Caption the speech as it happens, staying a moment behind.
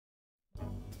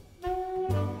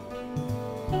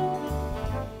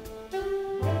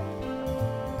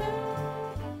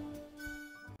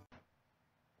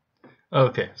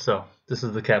Okay, so this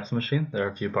is the capsule machine. There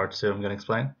are a few parts to it I'm going to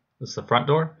explain. This is the front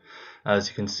door. As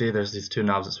you can see, there's these two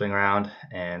knobs that swing around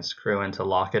and screw in to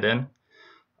lock it in.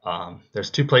 There's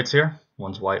two plates here.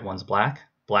 One's white, one's black.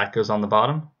 Black goes on the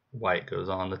bottom, white goes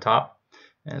on the top.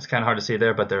 And it's kind of hard to see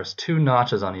there, but there's two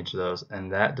notches on each of those,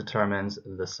 and that determines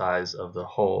the size of the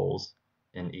holes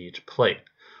in each plate.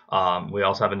 We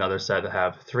also have another set that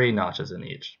have three notches in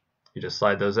each. You just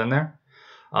slide those in there.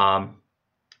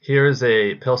 Here's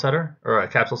a pill setter or a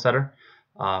capsule setter.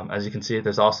 As you can see,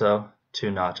 there's also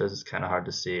two notches. It's kind of hard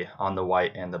to see on the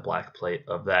white and the black plate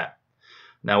of that.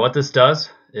 Now what this does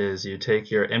is you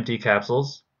take your empty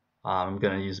capsules. I'm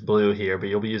going to use blue here, but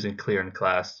you'll be using clear in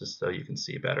class just so you can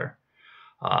see better.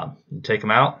 You take them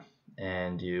out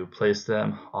and you place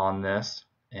them on this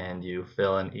and you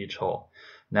fill in each hole.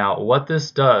 Now what this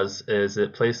does is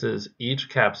it places each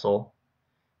capsule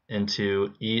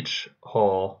into each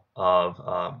hole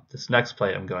of this next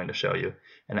plate I'm going to show you,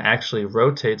 and it actually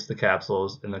rotates the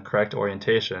capsules in the correct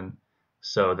orientation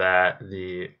so that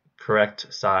the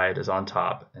correct side is on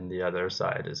top and the other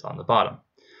side is on the bottom.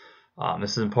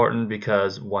 This is important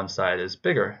because one side is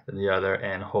bigger than the other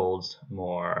and holds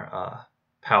more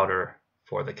powder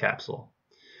for the capsule.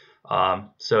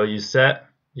 So you set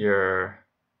your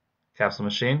capsule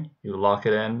machine, you lock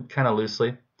it in kind of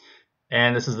loosely,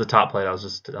 and this is the top plate I was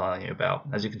just telling you about.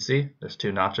 As you can see, there's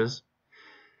two notches.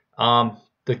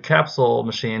 The capsule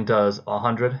machine does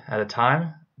 100 at a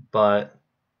time, but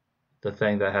the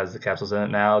thing that has the capsules in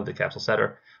it now, the capsule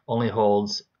setter, only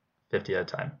holds 50 at a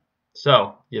time.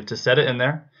 So you have to set it in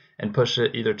there and push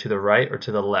it either to the right or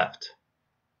to the left.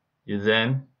 You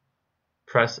then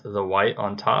press the white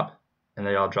on top and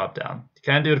they all drop down. You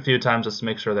can do it a few times just to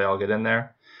make sure they all get in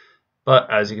there.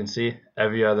 But as you can see,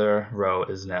 every other row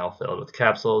is now filled with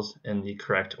capsules in the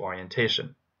correct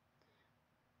orientation.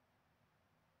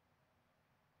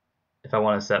 If I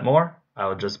want to set more, I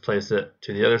would just place it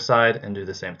to the other side and do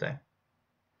the same thing.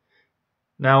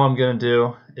 Now what I'm going to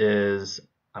do is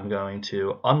I'm going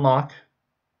to unlock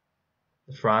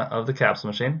the front of the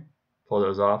capsule machine, pull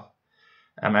those off.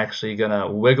 I'm actually going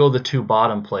to wiggle the two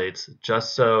bottom plates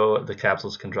just so the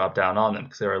capsules can drop down on them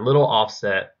because they're a little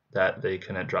offset that they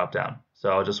couldn't drop down. So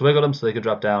I'll just wiggle them so they could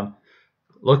drop down.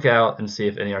 Look out and see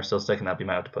if any are still sticking up. You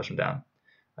might have to push them down.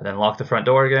 And then lock the front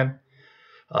door again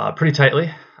pretty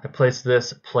tightly. I place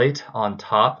this plate on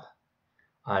top.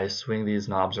 I swing these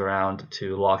knobs around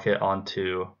to lock it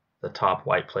onto the top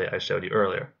white plate I showed you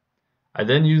earlier. I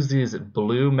then use these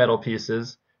blue metal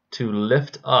pieces to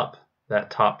lift up that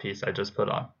top piece I just put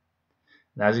on.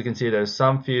 And as you can see, there's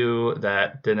some few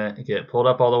that didn't get pulled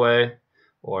up all the way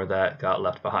or that got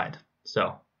left behind.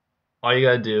 So all you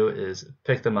gotta do is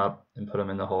pick them up and put them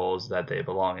in the holes that they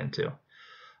belong into.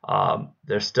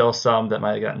 There's still some that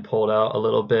might have gotten pulled out a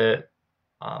little bit.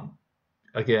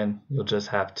 Again, you'll just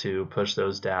have to push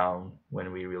those down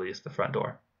when we release the front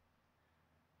door.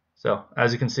 So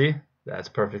as you can see, that's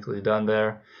perfectly done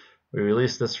there. We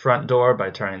release this front door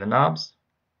by turning the knobs,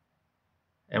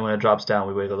 and when it drops down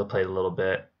we wiggle the plate a little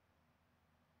bit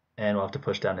and we'll have to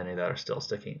push down any that are still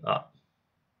sticking up.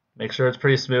 Make sure it's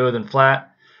pretty smooth and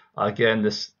flat. Again,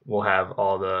 this will have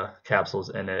all the capsules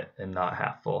in it and not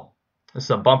half full. This is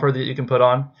a bumper that you can put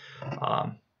on.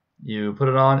 You put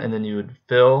it on and then you would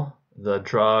fill the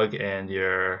drug and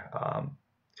your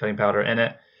cutting powder in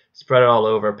it, spread it all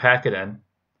over, pack it in.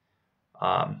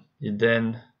 You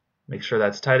then make sure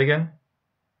that's tight again,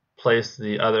 place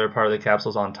the other part of the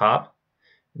capsules on top,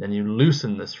 and then you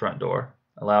loosen this front door,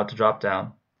 allow it to drop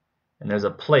down, and there's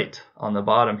a plate on the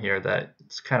bottom here that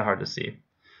it's kind of hard to see.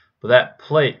 But that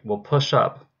plate will push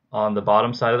up on the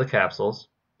bottom side of the capsules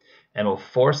and will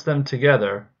force them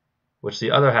together, which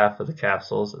the other half of the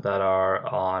capsules that are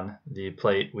on the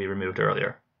plate we removed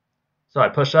earlier. So I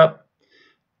push up,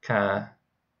 kind of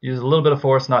use a little bit of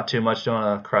force, not too much, don't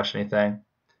want to crush anything,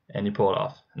 and you pull it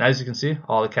off. And as you can see,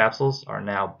 all the capsules are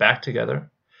now back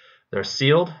together. They're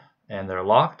sealed and they're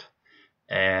locked,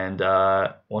 and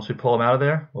once we pull them out of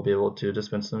there, we'll be able to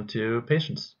dispense them to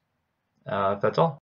patients. That's all.